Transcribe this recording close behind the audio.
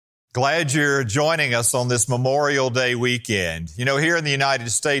Glad you're joining us on this Memorial Day weekend. You know, here in the United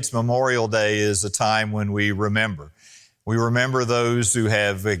States, Memorial Day is a time when we remember. We remember those who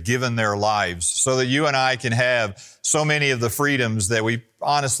have given their lives so that you and I can have so many of the freedoms that we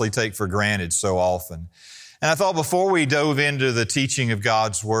honestly take for granted so often. And I thought before we dove into the teaching of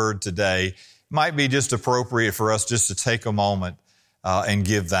God's Word today, it might be just appropriate for us just to take a moment and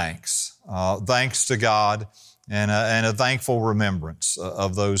give thanks. Thanks to God. And a thankful remembrance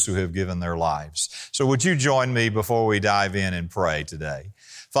of those who have given their lives. So would you join me before we dive in and pray today?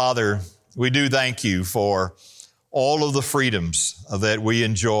 Father, we do thank you for all of the freedoms that we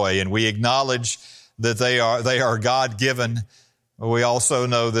enjoy, and we acknowledge that they are God-given. We also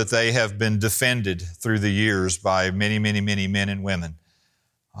know that they have been defended through the years by many, many, many men and women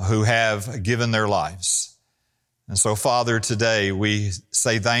who have given their lives. And so, Father, today we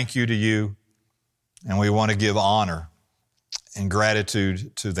say thank you to you. And we want to give honor and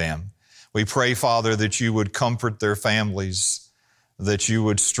gratitude to them. We pray, Father, that you would comfort their families, that you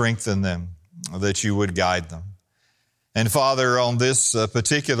would strengthen them, that you would guide them. And Father, on this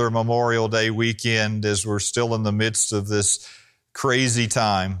particular Memorial Day weekend, as we're still in the midst of this crazy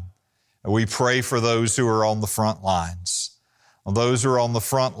time, we pray for those who are on the front lines, those who are on the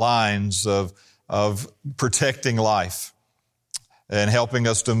front lines of protecting life and helping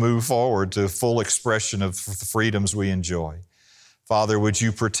us to move forward to full expression of the freedoms we enjoy. Father, would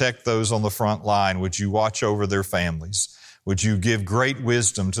you protect those on the front line? Would you watch over their families? Would you give great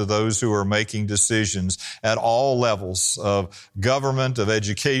wisdom to those who are making decisions at all levels of government, of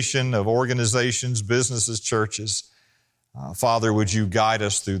education, of organizations, businesses, churches? Father, would you guide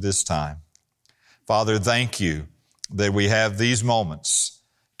us through this time? Father, thank you that we have these moments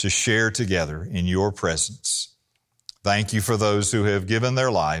to share together in your presence. Thank you for those who have given their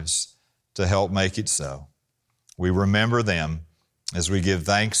lives to help make it so. We remember them as we give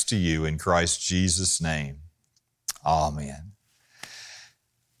thanks to you in Christ Jesus' name. Amen.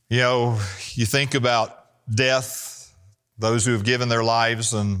 You know, you think about death, those who have given their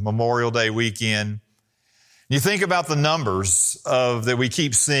lives on Memorial Day weekend. You think about the numbers that we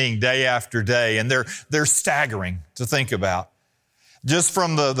keep seeing day after day, and they're staggering to think about. Just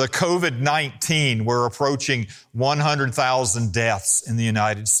from the COVID-19, we're approaching 100,000 deaths in the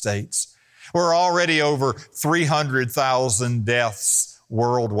United States. We're already over 300,000 deaths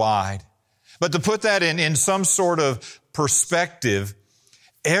worldwide. But to put that in some sort of perspective,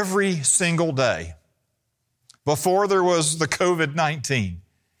 every single day, before there was the COVID-19,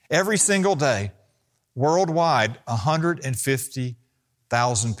 every single day, worldwide,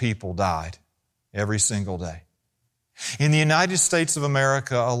 150,000 people died every single day. In the United States of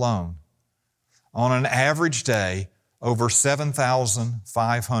America alone, on an average day, over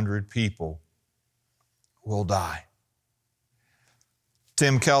 7,500 people will die.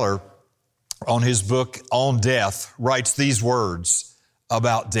 Tim Keller, on his book On Death, writes these words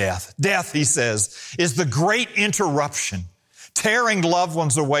about death. Death, he says, is the great interruption, tearing loved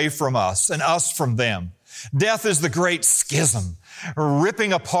ones away from us and us from them. Death is the great schism,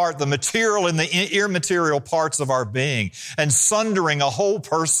 ripping apart the material and the immaterial parts of our being and sundering a whole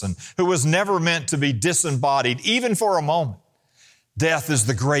person who was never meant to be disembodied, even for a moment. Death is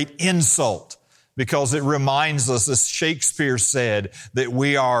the great insult because it reminds us, as Shakespeare said, that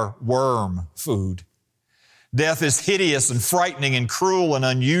we are worm food. Death is hideous and frightening and cruel and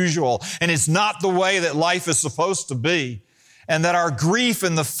unusual, and it's not the way that life is supposed to be, and that our grief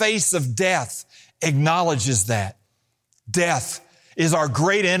in the face of death acknowledges that. Death is our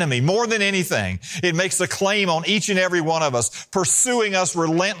great enemy. More than anything, it makes a claim on each and every one of us, pursuing us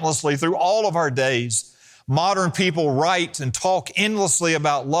relentlessly through all of our days. Modern people write and talk endlessly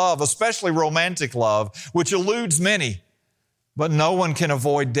about love, especially romantic love, which eludes many, but no one can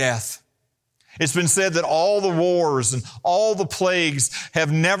avoid death. It's been said that all the wars and all the plagues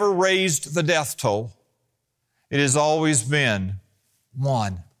have never raised the death toll. It has always been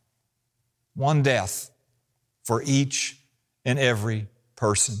one death for each and every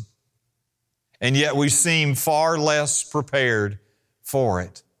person. And yet we seem far less prepared for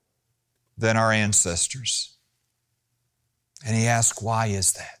it than our ancestors. And he asked, why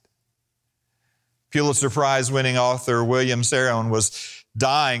is that? Pulitzer Prize-winning author William Saron was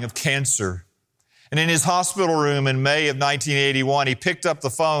dying of cancer. And in his hospital room in May of 1981, he picked up the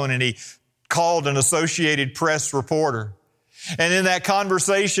phone and he called an Associated Press reporter. And in that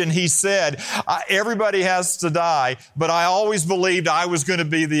conversation, he said, everybody has to die, but I always believed I was going to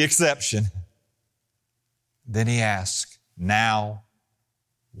be the exception. Then he asked, now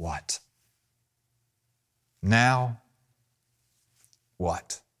what? Now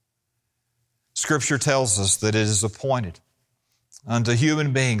what? Scripture tells us that it is appointed unto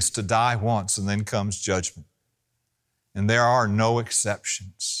human beings to die once, and then comes judgment. And there are no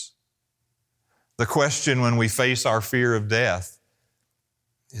exceptions. The question when we face our fear of death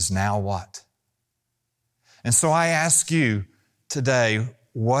is, now what? And so I ask you today,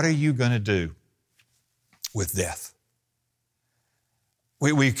 what are you going to do with death?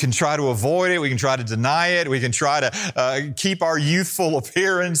 We can try to avoid it. We can try to deny it. We can try to keep our youthful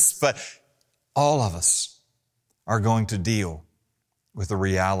appearance. But all of us are going to deal with the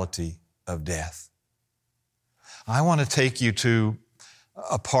reality of death. I want to take you to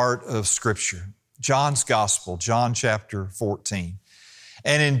a part of Scripture, John's Gospel, John chapter 14.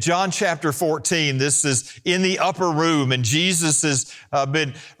 And in John chapter 14, this is in the upper room, and Jesus has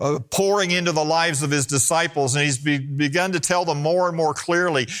been pouring into the lives of His disciples, and He's begun to tell them more and more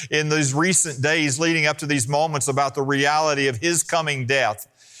clearly in these recent days leading up to these moments about the reality of His coming death.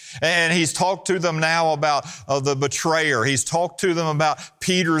 And He's talked to them now about the betrayer. He's talked to them about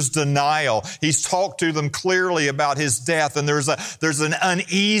Peter's denial. He's talked to them clearly about His death. And there's an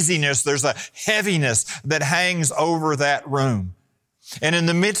uneasiness, there's a heaviness that hangs over that room. And in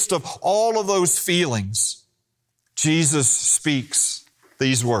the midst of all of those feelings, Jesus speaks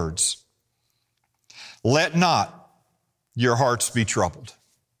these words. Let not your hearts be troubled.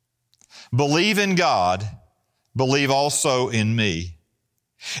 Believe in God, believe also in me.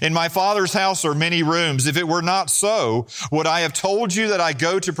 In my Father's house are many rooms. If it were not so, would I have told you that I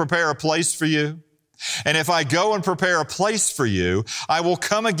go to prepare a place for you? And if I go and prepare a place for you, I will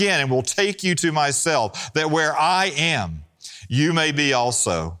come again and will take you to myself, that where I am, you may be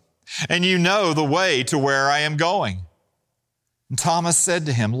also. And you know the way to where I am going. And Thomas said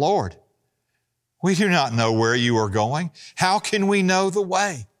to Him, Lord, we do not know where you are going. How can we know the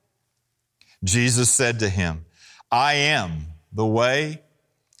way? Jesus said to him, I am the way,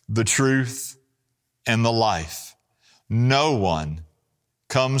 the truth, and the life. No one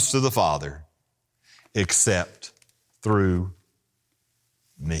comes to the Father except through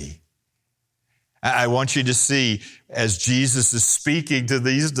me. I want you to see, as Jesus is speaking to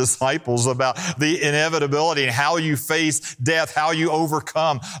these disciples about the inevitability and how you face death, how you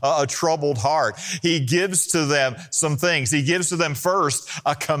overcome a troubled heart. He gives to them some things. He gives to them first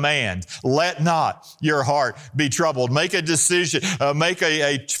a command. Let not your heart be troubled. Make a decision. Make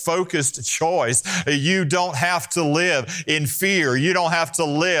a focused choice. You don't have to live in fear. You don't have to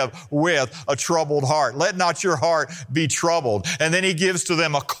live with a troubled heart. Let not your heart be troubled. And then He gives to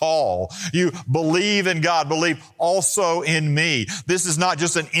them a call. You believe in God. Believe also in me. This is not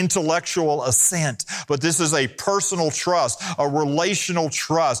just an intellectual assent, but this is a personal trust, a relational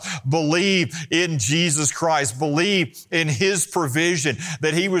trust. Believe in Jesus Christ. Believe in His provision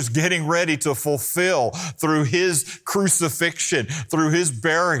that He was getting ready to fulfill through His crucifixion, through His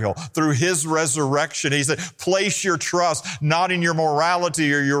burial, through His resurrection. He said, place your trust not in your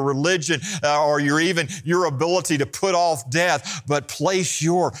morality or your religion or your ability to put off death, but place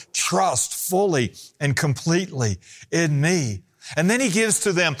your trust fully and completely in me. And then He gives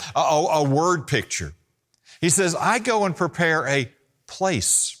to them a word picture. He says, I go and prepare a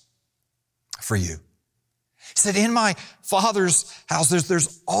place for you. He said, in my Father's house,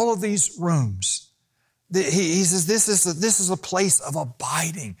 there's all of these rooms. He says, this is a place of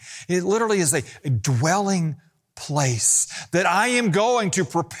abiding. It literally is a dwelling place, that I am going to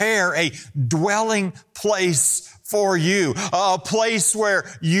prepare a dwelling place for you, a place where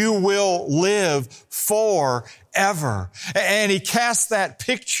you will live forever. And He casts that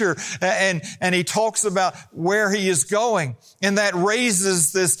picture and He talks about where He is going. And that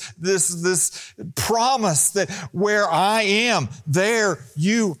raises this promise that where I am, there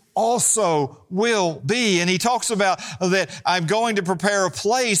you also will be. And He talks about that I'm going to prepare a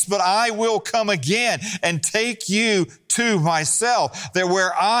place, but I will come again and take you to myself, that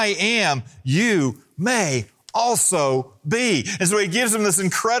where I am, you may also be. And so He gives them this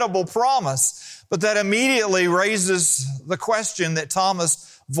incredible promise, but that immediately raises the question that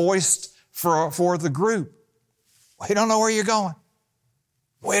Thomas voiced for the group. We don't know where you're going.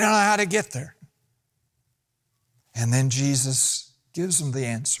 We don't know how to get there. And then Jesus gives them the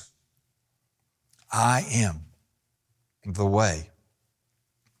answer. I am the way,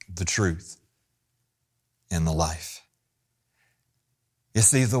 the truth, and the life. You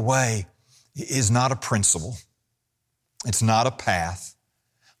see, the way is not a principle. It's not a path,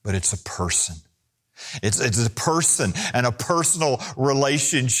 but it's a person. It's a person and a personal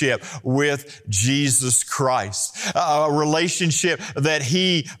relationship with Jesus Christ. A relationship that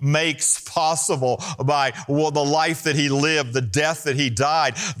He makes possible by the life that He lived, the death that He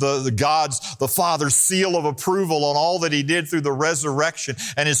died, the Father's seal of approval on all that He did through the resurrection,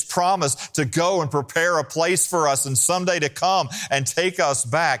 and His promise to go and prepare a place for us and someday to come and take us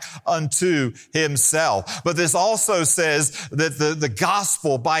back unto Himself. But this also says that the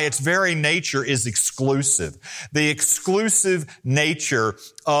gospel by its very nature is exclusive. The exclusive nature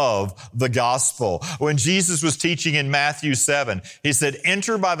of the gospel. When Jesus was teaching in Matthew 7, He said,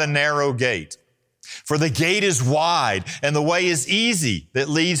 "Enter by the narrow gate, for the gate is wide and the way is easy that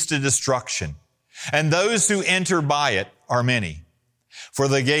leads to destruction. And those who enter by it are many. For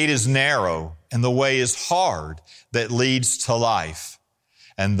the gate is narrow and the way is hard that leads to life.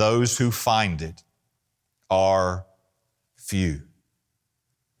 And those who find it are few."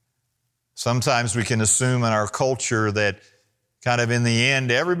 Sometimes we can assume in our culture that kind of in the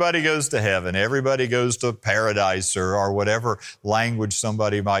end, everybody goes to heaven, everybody goes to paradise or whatever language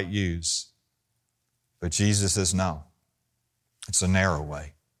somebody might use. But Jesus says, no, it's a narrow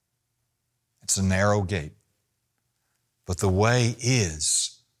way. It's a narrow gate. But the way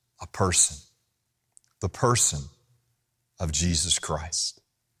is a person, the person of Jesus Christ.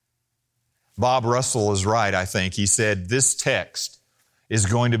 Bob Russell is right, I think. He said this text is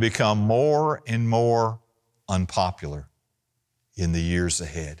going to become more and more unpopular in the years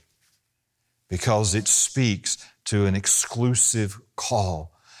ahead because it speaks to an exclusive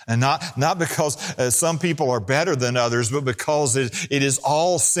call. And not because some people are better than others, but because it is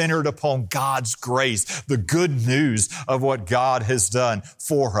all centered upon God's grace, the good news of what God has done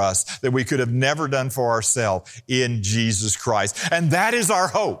for us that we could have never done for ourselves in Jesus Christ. And that is our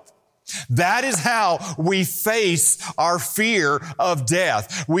hope. That is how we face our fear of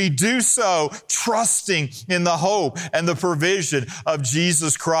death. We do so trusting in the hope and the provision of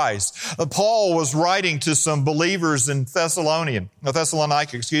Jesus Christ. Paul was writing to some believers in Thessalonica,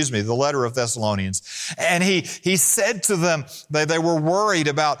 the letter of Thessalonians. And he said to them that they were worried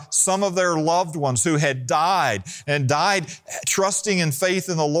about some of their loved ones who had died trusting in faith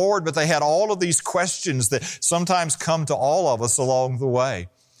in the Lord, but they had all of these questions that sometimes come to all of us along the way.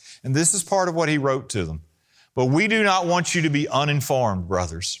 And this is part of what he wrote to them. But we do not want you to be uninformed,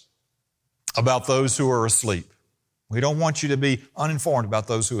 brothers, about those who are asleep. We don't want you to be uninformed about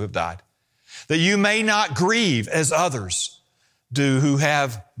those who have died, that you may not grieve as others do who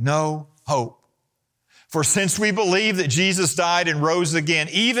have no hope. For since we believe that Jesus died and rose again,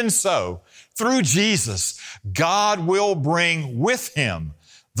 even so, through Jesus, God will bring with Him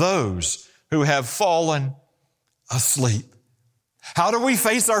those who have fallen asleep. How do we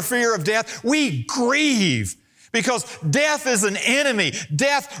face our fear of death? We grieve because death is an enemy.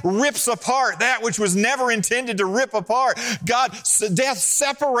 Death rips apart that which was never intended to rip apart. Death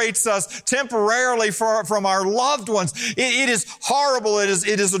separates us temporarily from our loved ones. It is horrible. It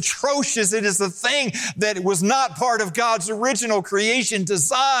is atrocious. It is a thing that was not part of God's original creation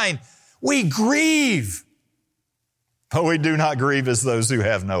design. We grieve, but we do not grieve as those who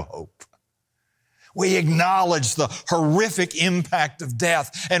have no hope. We acknowledge the horrific impact of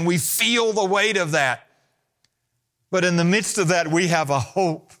death, and we feel the weight of that. But in the midst of that, we have a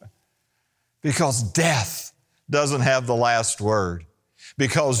hope because death doesn't have the last word.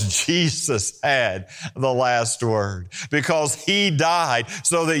 Because Jesus had the last word. Because He died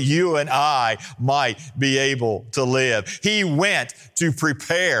so that you and I might be able to live. He went to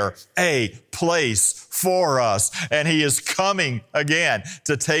prepare a place for us, and He is coming again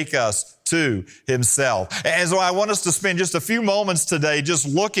to take us to Himself. And so I want us to spend just a few moments today just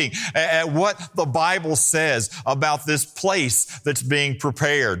looking at what the Bible says about this place that's being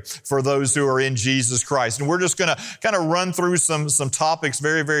prepared for those who are in Jesus Christ. And we're just going to kind of run through some topics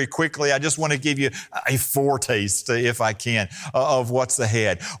very, very quickly. I just want to give you a foretaste, if I can, of what's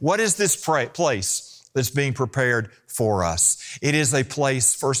ahead. What is this place that's being prepared for us? It is a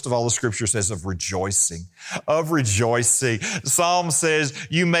place, first of all, the Scripture says, of rejoicing. Of rejoicing. Psalm says,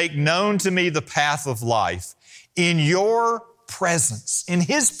 you make known to me the path of life. In your presence, in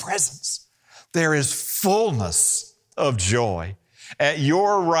His presence, there is fullness of joy. At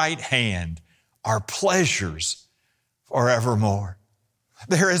your right hand are pleasures forevermore.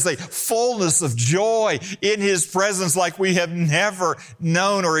 There is a fullness of joy in His presence like we have never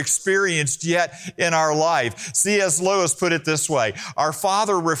known or experienced yet in our life. C.S. Lewis put it this way: our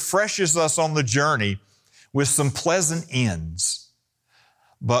Father refreshes us on the journey with some pleasant ends,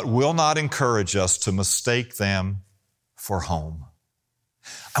 but will not encourage us to mistake them for home.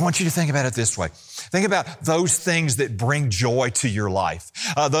 I want you to think about it this way. Think about those things that bring joy to your life.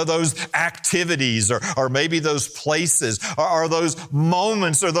 Those activities or maybe those places or those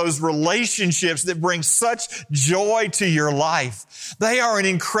moments or those relationships that bring such joy to your life. They are an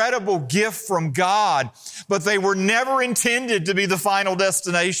incredible gift from God, but they were never intended to be the final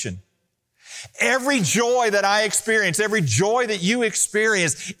destination. Every joy that I experience, every joy that you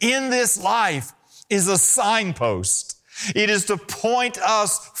experience in this life is a signpost. It is to point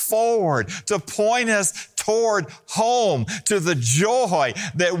us forward, to point us toward home, to the joy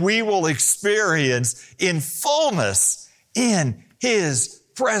that we will experience in fullness in His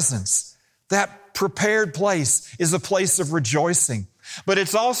presence. That prepared place is a place of rejoicing, but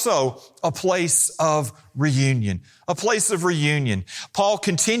it's also a place of reunion, a place of reunion. Paul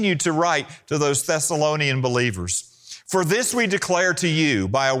continued to write to those Thessalonian believers, "For this we declare to you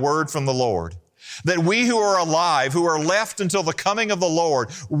by a word from the Lord, that we who are alive, who are left until the coming of the Lord,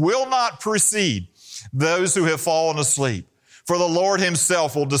 will not precede those who have fallen asleep. For the Lord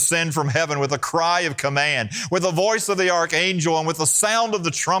Himself will descend from heaven with a cry of command, with the voice of the archangel, and with the sound of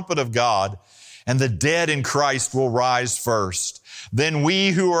the trumpet of God. And the dead in Christ will rise first. Then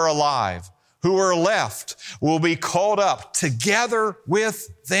we who are alive, who are left, will be caught up together with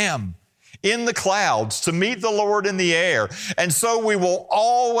them in the clouds to meet the Lord in the air. And so we will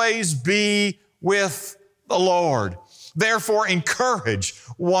always be with the Lord. Therefore, encourage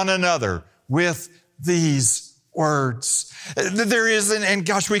one another with these words." There is, and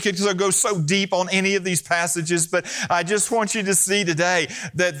gosh, we could go so deep on any of these passages, but I just want you to see today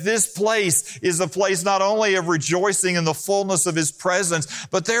that this place is a place not only of rejoicing in the fullness of His presence,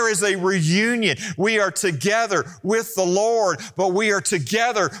 but there is a reunion. We are together with the Lord, but we are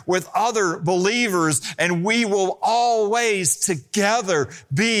together with other believers, and we will always together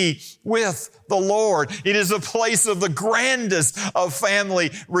be with the Lord. It is a place of the grandest of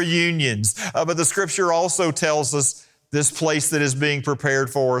family reunions. But the Scripture also tells us this place that is being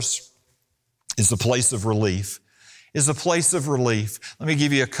prepared for us is a place of relief, is a place of relief. Let me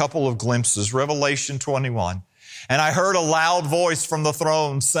give you a couple of glimpses. Revelation 21. "And I heard a loud voice from the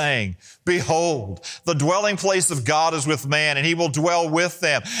throne saying, 'Behold, the dwelling place of God is with man, and He will dwell with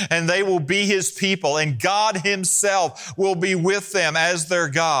them, and they will be His people, and God Himself will be with them as their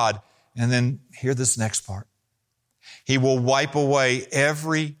God.'" And then hear this next part. "He will wipe away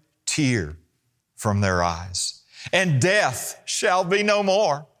every tear from their eyes. And death shall be no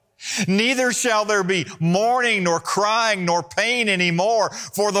more. Neither shall there be mourning, nor crying, nor pain anymore,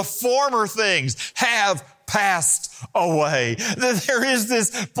 for the former things have passed away." There is this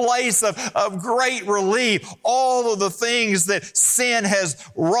place of great relief. All of the things that sin has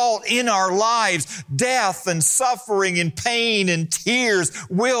wrought in our lives, death and suffering and pain and tears,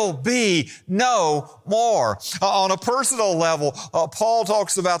 will be no more. On a personal level, Paul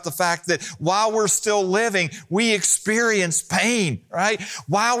talks about the fact that while we're still living, we experience pain, right?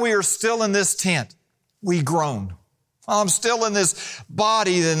 While we are still in this tent, we groan. I'm still in this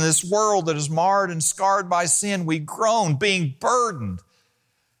body, in this world that is marred and scarred by sin. We groan, being burdened.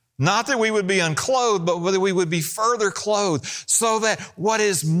 Not that we would be unclothed, but that we would be further clothed, so that what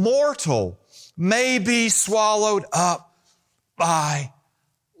is mortal may be swallowed up by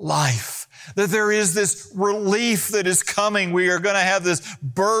life. That there is this relief that is coming. We are going to have this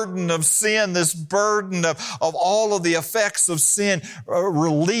burden of sin, this burden of all of the effects of sin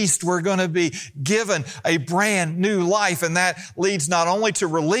released. We're going to be given a brand new life, and that leads not only to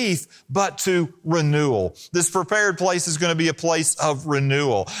relief, but to renewal. This prepared place is going to be a place of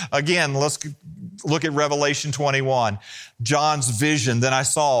renewal. Again, let's look at Revelation 21. John's vision, "Then I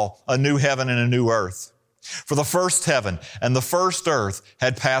saw a new heaven and a new earth. For the first heaven and the first earth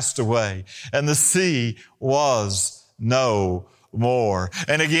had passed away, and the sea was no more."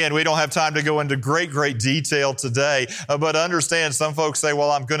 And again, we don't have time to go into great detail today, but understand some folks say,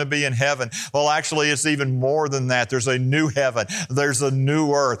 "Well, I'm going to be in heaven." Well, actually, it's even more than that. There's a new heaven. There's a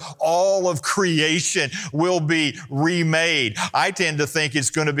new earth. All of creation will be remade. I tend to think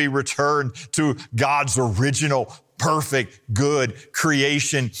it's going to be returned to God's original perfect, good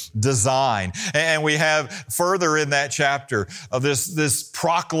creation design. And we have further in that chapter of this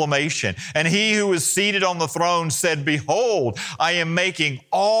proclamation. "And He who is seated on the throne said, 'Behold, I am making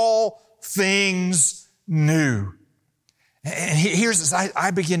all things new.'" And here's this, I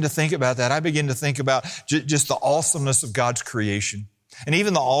begin to think about that. I begin to think about just the awesomeness of God's creation and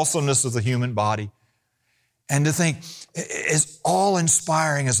even the awesomeness of the human body. And to think, as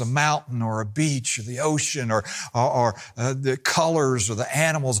awe-inspiring as a mountain or a beach or the ocean or the colors or the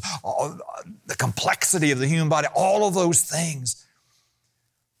animals, the complexity of the human body, all of those things.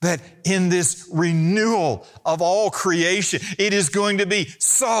 that in this renewal of all creation, it is going to be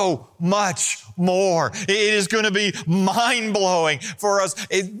so much more. It is going to be mind-blowing for us.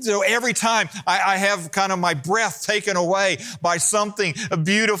 So every time I have kind of my breath taken away by something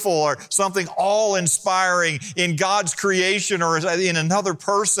beautiful or something awe-inspiring in God's creation or in another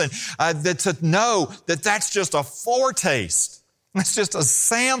person, that to know that that's just a foretaste. It's just a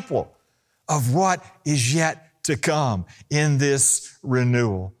sample of what is yet to come in this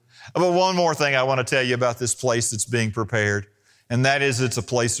renewal. But one more thing I want to tell you about this place that's being prepared, and that is it's a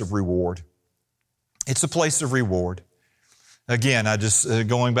place of reward. It's a place of reward. Again,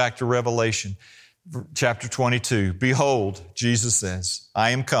 going back to Revelation, chapter 22, behold, Jesus says, I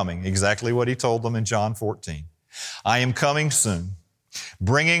am coming, exactly what he told them in John 14. I am coming soon,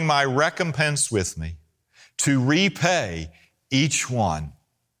 bringing my recompense with me to repay each one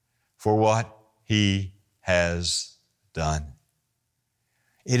for what he has done.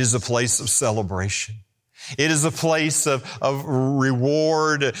 It is a place of celebration. It is a place of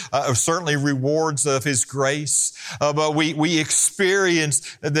reward, certainly rewards of His grace. But we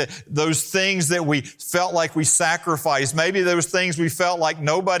experience those things that we felt like we sacrificed. Maybe those things we felt like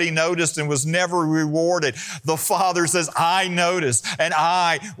nobody noticed and was never rewarded. The Father says, I notice and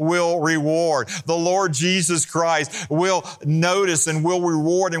I will reward. The Lord Jesus Christ will notice and will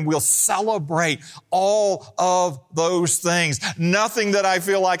reward and will celebrate all of those things. Nothing that I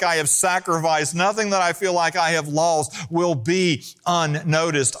feel like I have sacrificed, nothing that I feel like I have lost will be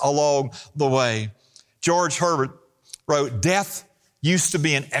unnoticed along the way. George Herbert wrote, death used to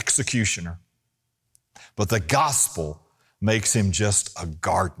be an executioner, but the gospel makes him just a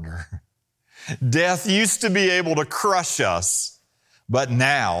gardener. Death used to be able to crush us, but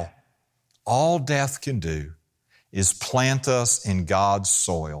now all death can do is plant us in God's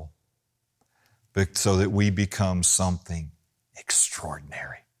soil so that we become something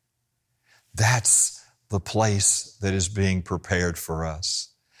extraordinary. That's the place that is being prepared for us.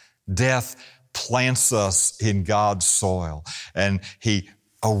 Death plants us in God's soil, and He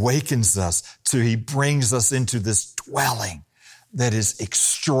awakens us He brings us into this dwelling that is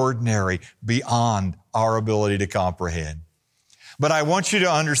extraordinary beyond our ability to comprehend. But I want you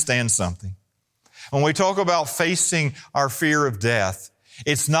to understand something. When we talk about facing our fear of death,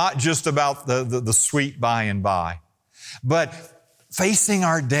 it's not just about the sweet by and by, but facing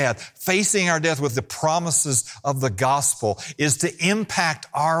our death with the promises of the gospel is to impact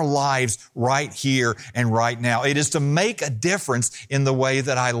our lives right here and right now. It is to make a difference in the way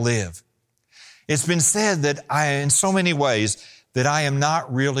that I live. It's been said that in so many ways, that I am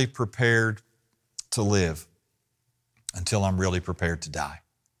not really prepared to live until I'm really prepared to die.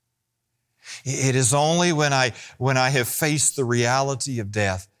 It is only when I have faced the reality of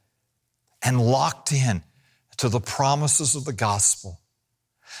death and locked in to the promises of the gospel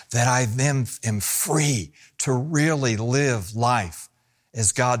that I then am free to really live life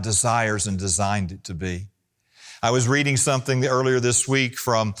as God desires and designed it to be. I was reading something earlier this week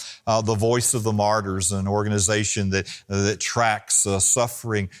from the Voice of the Martyrs, an organization that tracks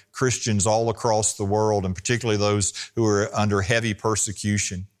suffering Christians all across the world, and particularly those who are under heavy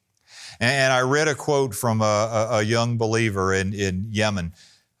persecution. And I read a quote from a young believer in Yemen.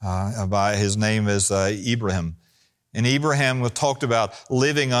 His name is Ibrahim. And Ibrahim talked about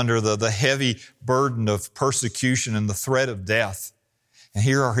living under the heavy burden of persecution and the threat of death. And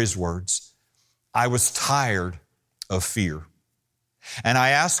here are his words. I was tired of fear. And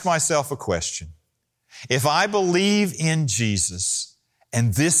I asked myself a question. If I believe in Jesus,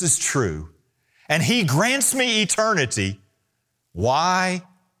 and this is true, and He grants me eternity, why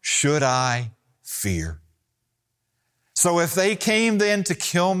should I fear? So if they came then to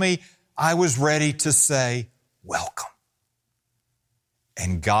kill me, I was ready to say, welcome.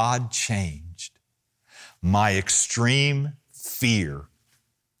 And God changed my extreme fear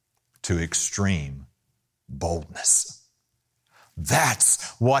to extreme boldness.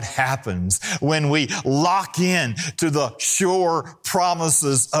 That's what happens when we lock in to the sure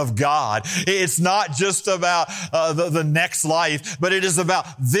promises of God. It's not just about the next life, but it is about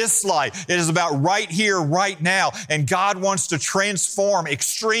this life. It is about right here, right now. And God wants to transform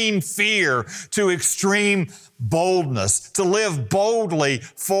extreme fear to extreme boldness, to live boldly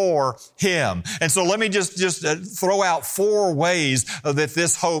for Him. And so let me just throw out 4 ways that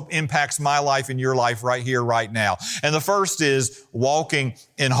this hope impacts my life and your life right here, right now. And the first is walking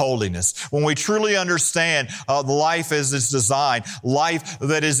in holiness. When we truly understand the life as it's designed, life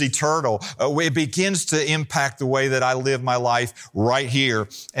that is eternal, it begins to impact the way that I live my life right here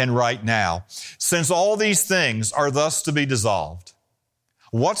and right now. Since all these things are thus to be dissolved,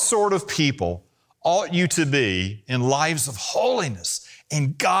 what sort of people ought you to be in lives of holiness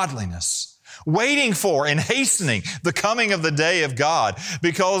in godliness, waiting for and hastening the coming of the day of God,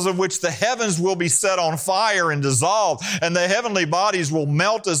 because of which the heavens will be set on fire and dissolved, and the heavenly bodies will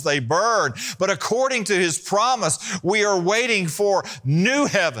melt as they burn. But according to His promise, we are waiting for new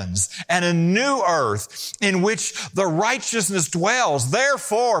heavens and a new earth in which the righteousness dwells.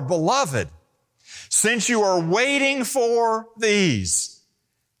 Therefore, beloved, since you are waiting for these,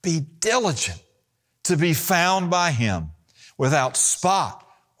 be diligent to be found by Him without spot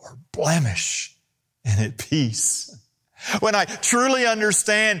or blemish and at peace. When I truly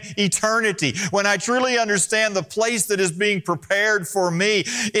understand eternity, when I truly understand the place that is being prepared for me,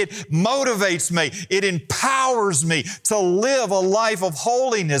 it motivates me, it empowers me to live a life of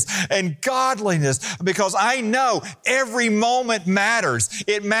holiness and godliness, because I know every moment matters.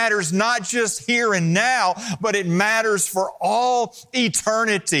 It matters not just here and now, but it matters for all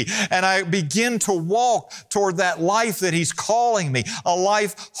eternity. And I begin to walk toward that life that He's calling me, a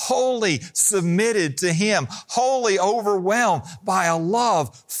life wholly submitted to Him, wholly overwhelmed by a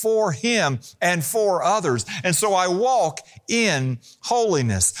love for Him and for others. And so I walk in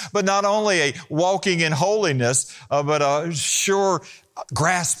holiness, but not only a walking in holiness, but a sure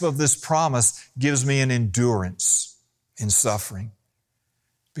grasp of this promise gives me an endurance in suffering,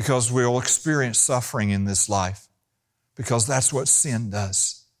 because we'll experience suffering in this life, because that's what sin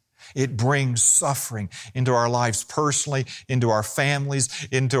does. It brings suffering into our lives personally, into our families,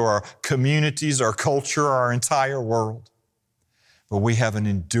 into our communities, our culture, our entire world. But we have an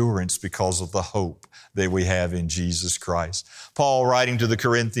endurance because of the hope that we have in Jesus Christ. Paul, writing to the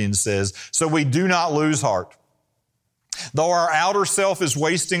Corinthians, says, "So we do not lose heart. Though our outer self is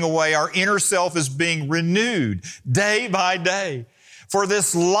wasting away, our inner self is being renewed day by day. For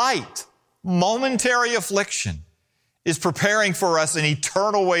this light, momentary affliction is preparing for us an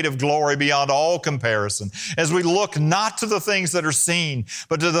eternal weight of glory beyond all comparison, as we look not to the things that are seen,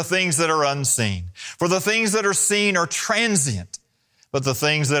 but to the things that are unseen. For the things that are seen are transient, but the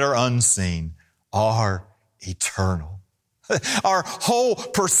things that are unseen are eternal." Our whole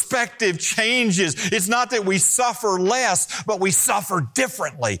perspective changes. It's not that we suffer less, but we suffer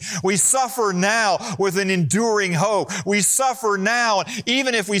differently. We suffer now with an enduring hope. We suffer now,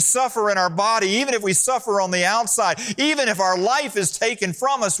 even if we suffer in our body, even if we suffer on the outside, even if our life is taken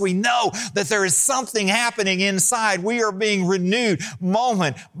from us, we know that there is something happening inside. We are being renewed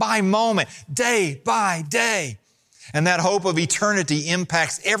moment by moment, day by day. And that hope of eternity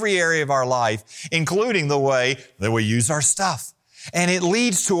impacts every area of our life, including the way that we use our stuff. And it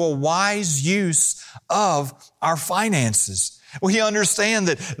leads to a wise use of our finances. We understand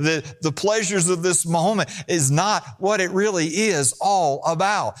that the pleasures of this moment is not what it really is all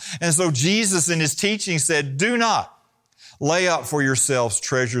about. And so Jesus in His teaching said, "Do not lay up for yourselves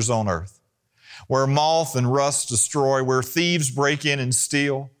treasures on earth, where moth and rust destroy, where thieves break in and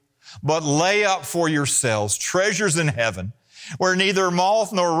steal. But lay up for yourselves treasures in heaven, where neither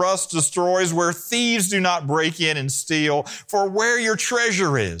moth nor rust destroys, where thieves do not break in and steal. For where your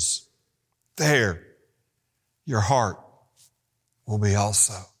treasure is, there your heart will be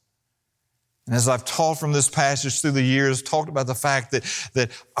also." And as I've taught from this passage through the years, talked about the fact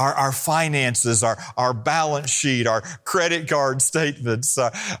that our finances, our balance sheet, our credit card statements,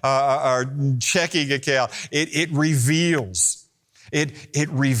 our checking account, it reveals. It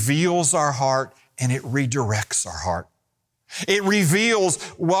reveals our heart, and it redirects our heart. It reveals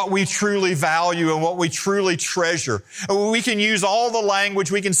what we truly value and what we truly treasure. We can use all the language,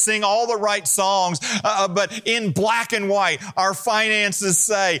 we can sing all the right songs, but in black and white, our finances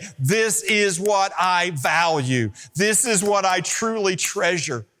say, this is what I value. This is what I truly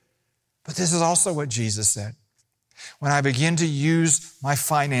treasure. But this is also what Jesus said. When I begin to use my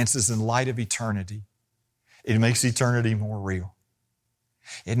finances in light of eternity, it makes eternity more real.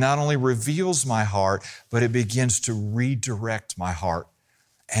 It not only reveals my heart, but it begins to redirect my heart.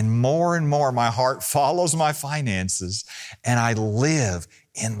 And more my heart follows my finances, and I live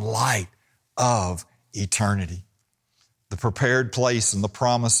in light of eternity. The prepared place and the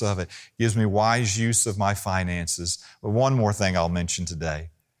promise of it gives me wise use of my finances. But one more thing I'll mention today,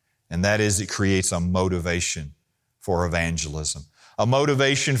 and that is it creates a motivation for evangelism. A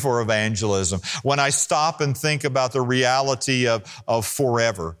motivation for evangelism. When I stop and think about the reality of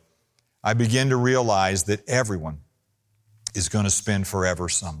forever, I begin to realize that everyone is going to spend forever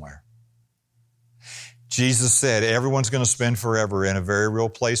somewhere. Jesus said everyone's going to spend forever in a very real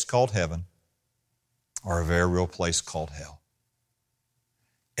place called heaven or a very real place called hell.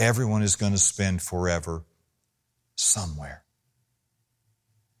 Everyone is going to spend forever somewhere.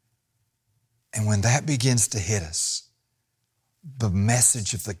 And when that begins to hit us, the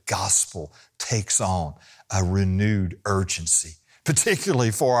message of the gospel takes on a renewed urgency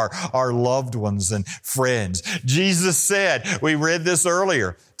particularly for our loved ones and friends. Jesus said, we read this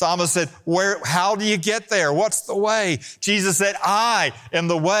earlier, Thomas said, how do you get there? What's the way? Jesus said, I am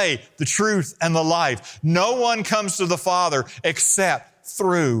the way, the truth, and the life. No one comes to the Father except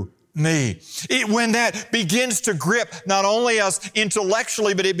through me. When that begins to grip not only us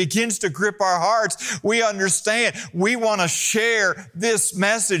intellectually, but it begins to grip our hearts, we understand we want to share this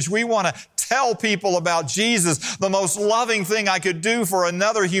message. We want to tell people about Jesus. The most loving thing I could do for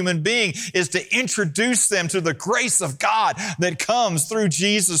another human being is to introduce them to the grace of God that comes through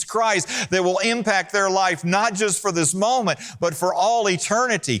Jesus Christ that will impact their life, not just for this moment, but for all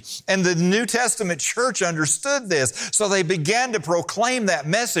eternity. And the New Testament church understood this, so they began to proclaim that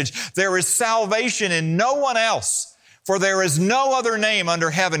message. There is salvation in no one else, for there is no other name under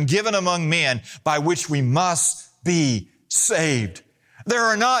heaven given among men by which we must be saved. There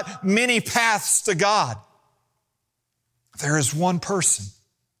are not many paths to God. There is one person,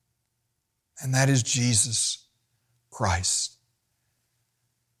 and that is Jesus Christ.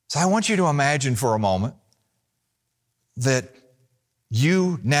 So I want you to imagine for a moment that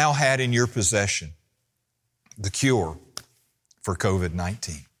you now had in your possession the cure for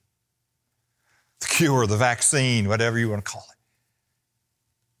COVID-19. The cure, the vaccine, whatever you want to call it.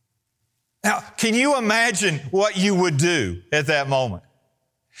 Now, can you imagine what you would do at that moment?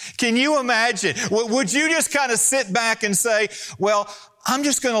 Can you imagine? Would you just kind of sit back and say, well, I'm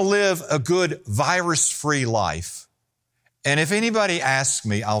just going to live a good virus-free life. And if anybody asks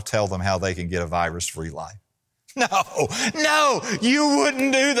me, I'll tell them how they can get a virus-free life. No, you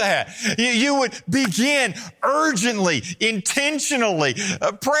wouldn't do that. You would begin urgently, intentionally,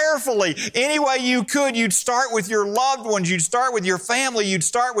 prayerfully, any way you could. You'd start with your loved ones. You'd start with your family. You'd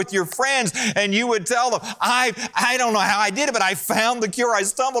start with your friends, and you would tell them, I don't know how I did it, but I found the cure. I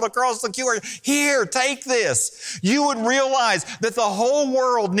stumbled across the cure. Here, take this. You would realize that the whole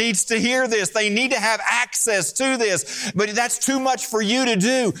world needs to hear this. They need to have access to this, but that's too much for you to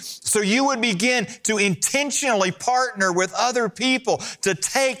do. So you would begin to intentionally partner with other people to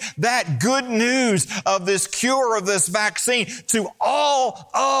take that good news of this cure, of this vaccine, to all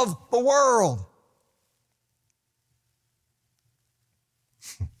of the world.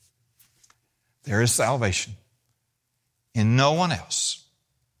 There is salvation in no one else,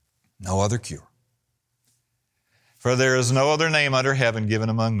 no other cure. For there is no other name under heaven given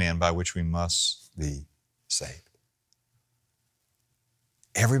among men by which we must be saved.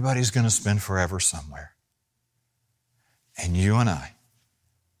 Everybody's going to spend forever somewhere. And you and I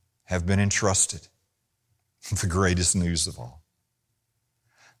have been entrusted with the greatest news of all,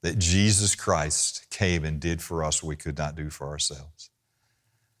 that Jesus Christ came and did for us what we could not do for ourselves,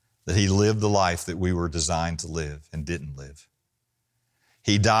 that He lived the life that we were designed to live and didn't live.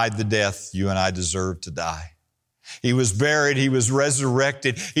 He died the death you and I deserved to die. He was buried. He was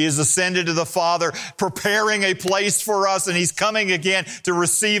resurrected. He has ascended to the Father, preparing a place for us, and He's coming again to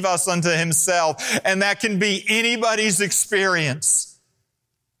receive us unto Himself. And that can be anybody's experience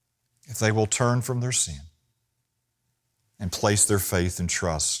if they will turn from their sin and place their faith and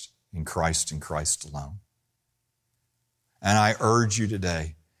trust in Christ and Christ alone. And I urge you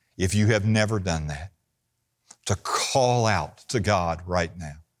today, if you have never done that, to call out to God right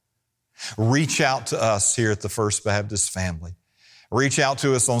now. Reach out to us here at the First Baptist family. Reach out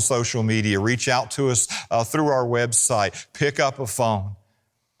to us on social media. Reach out to us through our website. Pick up a phone.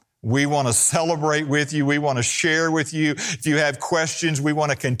 We want to celebrate with you. We want to share with you. If you have questions, we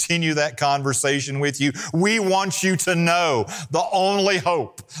want to continue that conversation with you. We want you to know the only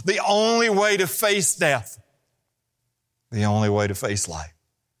hope, the only way to face death, the only way to face life,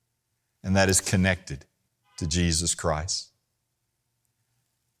 and that is connected to Jesus Christ.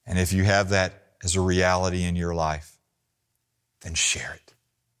 And if you have that as a reality in your life, then share it.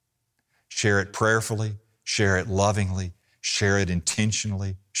 Share it prayerfully, share it lovingly, share it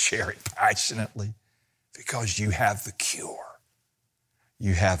intentionally, share it passionately, because you have the cure.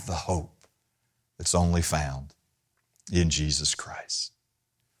 You have the hope that's only found in Jesus Christ.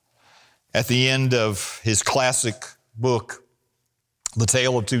 At the end of his classic book, The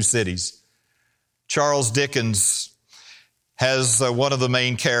Tale of Two Cities, Charles Dickens has one of the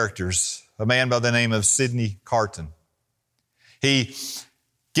main characters, a man by the name of Sidney Carton. He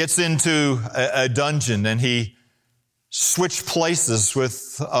gets into a dungeon and he switched places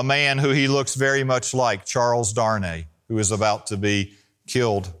with a man who he looks very much like, Charles Darnay, who is about to be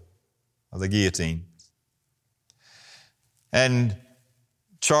killed by the guillotine. And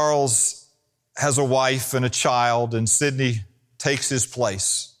Charles has a wife and a child, and Sidney takes his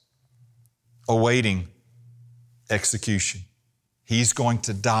place, awaiting execution. He's going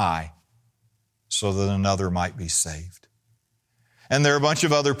to die so that another might be saved. And there are a bunch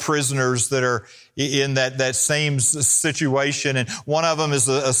of other prisoners that are in that same situation. And one of them is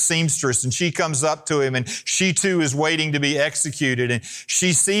a seamstress, and she comes up to him, and she too is waiting to be executed. And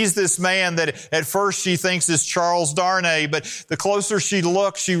she sees this man that at first she thinks is Charles Darnay, but the closer she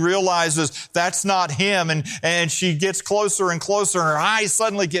looks, she realizes that's not him. And she gets closer and closer, and her eyes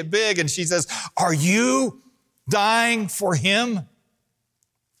suddenly get big, and she says, "Are you dying for him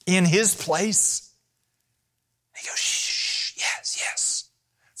in his place?" And he goes, "Shh, yes,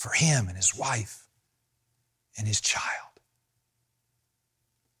 for him and his wife and his child."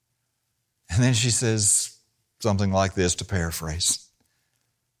 And then she says something like this, to paraphrase,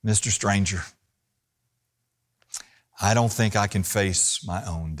 "Mr. Stranger, I don't think I can face my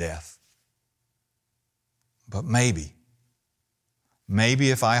own death. But maybe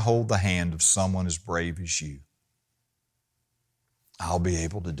if I hold the hand of someone as brave as you, I'll be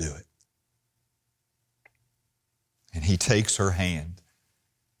able to do it." And he takes her hand,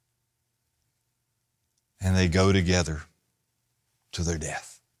 and they go together to their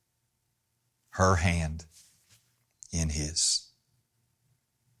death. Her hand in his.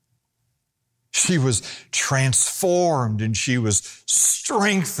 She was transformed and she was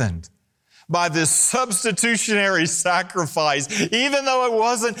strengthened by this substitutionary sacrifice, even though it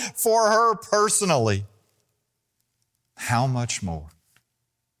wasn't for her personally. How much more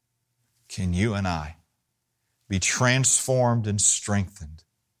can you and I be transformed and strengthened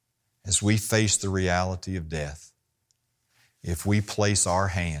as we face the reality of death if we place our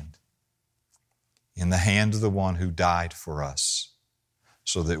hand in the hand of the one who died for us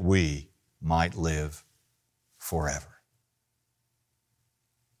so that we might live forever?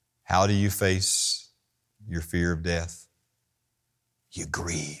 How do you face your fear of death? You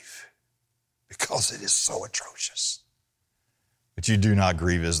grieve because it is so atrocious. But you do not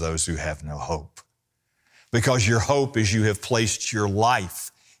grieve as those who have no hope, because your hope is you have placed your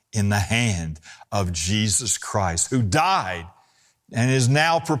life in the hand of Jesus Christ, who died and is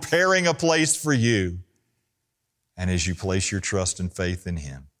now preparing a place for you. And as you place your trust and faith in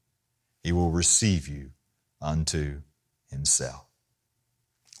him, he will receive you unto himself.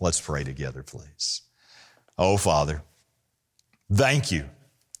 Let's pray together, please. Oh, Father, thank you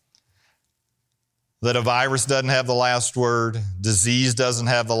that a virus doesn't have the last word, disease doesn't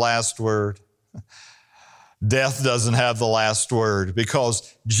have the last word, death doesn't have the last word,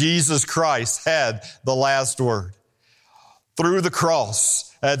 because Jesus Christ had the last word. Through the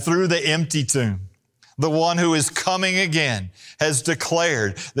cross and through the empty tomb, the one who is coming again has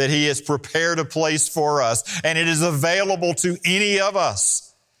declared that he has prepared a place for us, and it is available to any of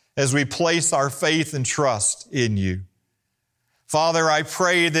us as we place our faith and trust in you. Father, I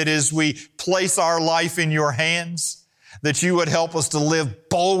pray that as we place our life in your hands, that you would help us to live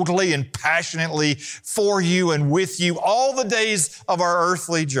boldly and passionately for you and with you all the days of our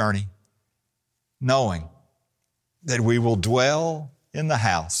earthly journey, knowing that we will dwell in the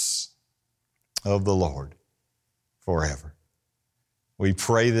house of the Lord forever. We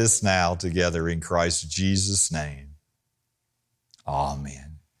pray this now together in Christ Jesus' name.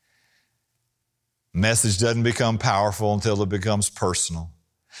 Amen. Message doesn't become powerful until it becomes personal.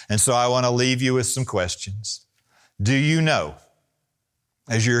 And so I want to leave you with some questions. Do you know,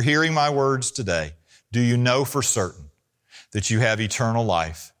 as you're hearing my words today, do you know for certain that you have eternal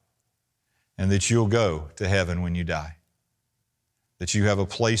life and that you'll go to heaven when you die? That you have a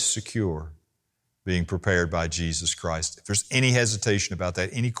place secure being prepared by Jesus Christ? If there's any hesitation about that,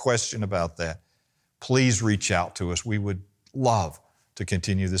 any question about that, please reach out to us. We would love to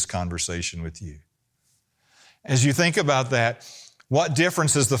continue this conversation with you. As you think about that, what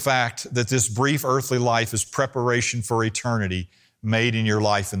difference is the fact that this brief earthly life is preparation for eternity made in your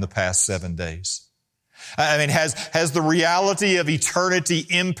life in the past 7 days? I mean, has the reality of eternity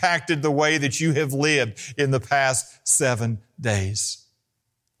impacted the way that you have lived in the past 7 days?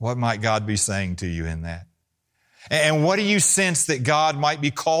 What might God be saying to you in that? And what do you sense that God might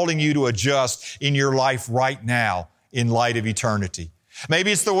be calling you to adjust in your life right now in light of eternity?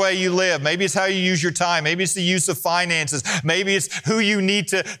 Maybe it's the way you live. Maybe it's how you use your time. Maybe it's the use of finances. Maybe it's who you need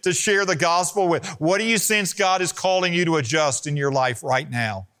to share the gospel with. What do you sense God is calling you to adjust in your life right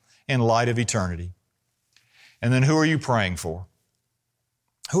now in light of eternity? And then who are you praying for?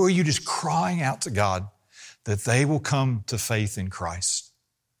 Who are you just crying out to God that they will come to faith in Christ?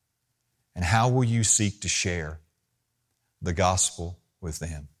 And how will you seek to share the gospel with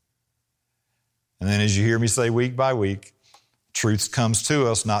them? And then as you hear me say week by week, truth comes to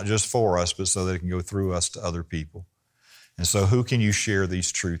us, not just for us, but so that it can go through us to other people. And so who can you share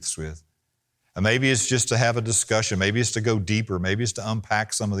these truths with? And maybe it's just to have a discussion. Maybe it's to go deeper. Maybe it's to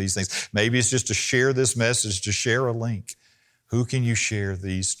unpack some of these things. Maybe it's just to share this message, to share a link. Who can you share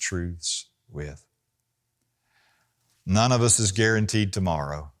these truths with? None of us is guaranteed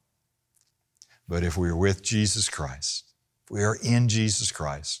tomorrow. But if we're with Jesus Christ, if we are in Jesus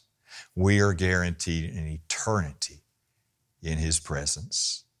Christ, we are guaranteed an eternity in His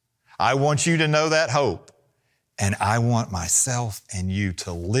presence. I want you to know that hope. And I want myself and you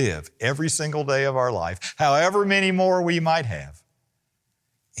to live every single day of our life, however many more we might have,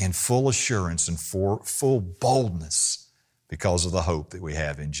 in full assurance and full boldness because of the hope that we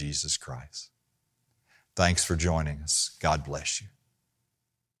have in Jesus Christ. Thanks for joining us. God bless you.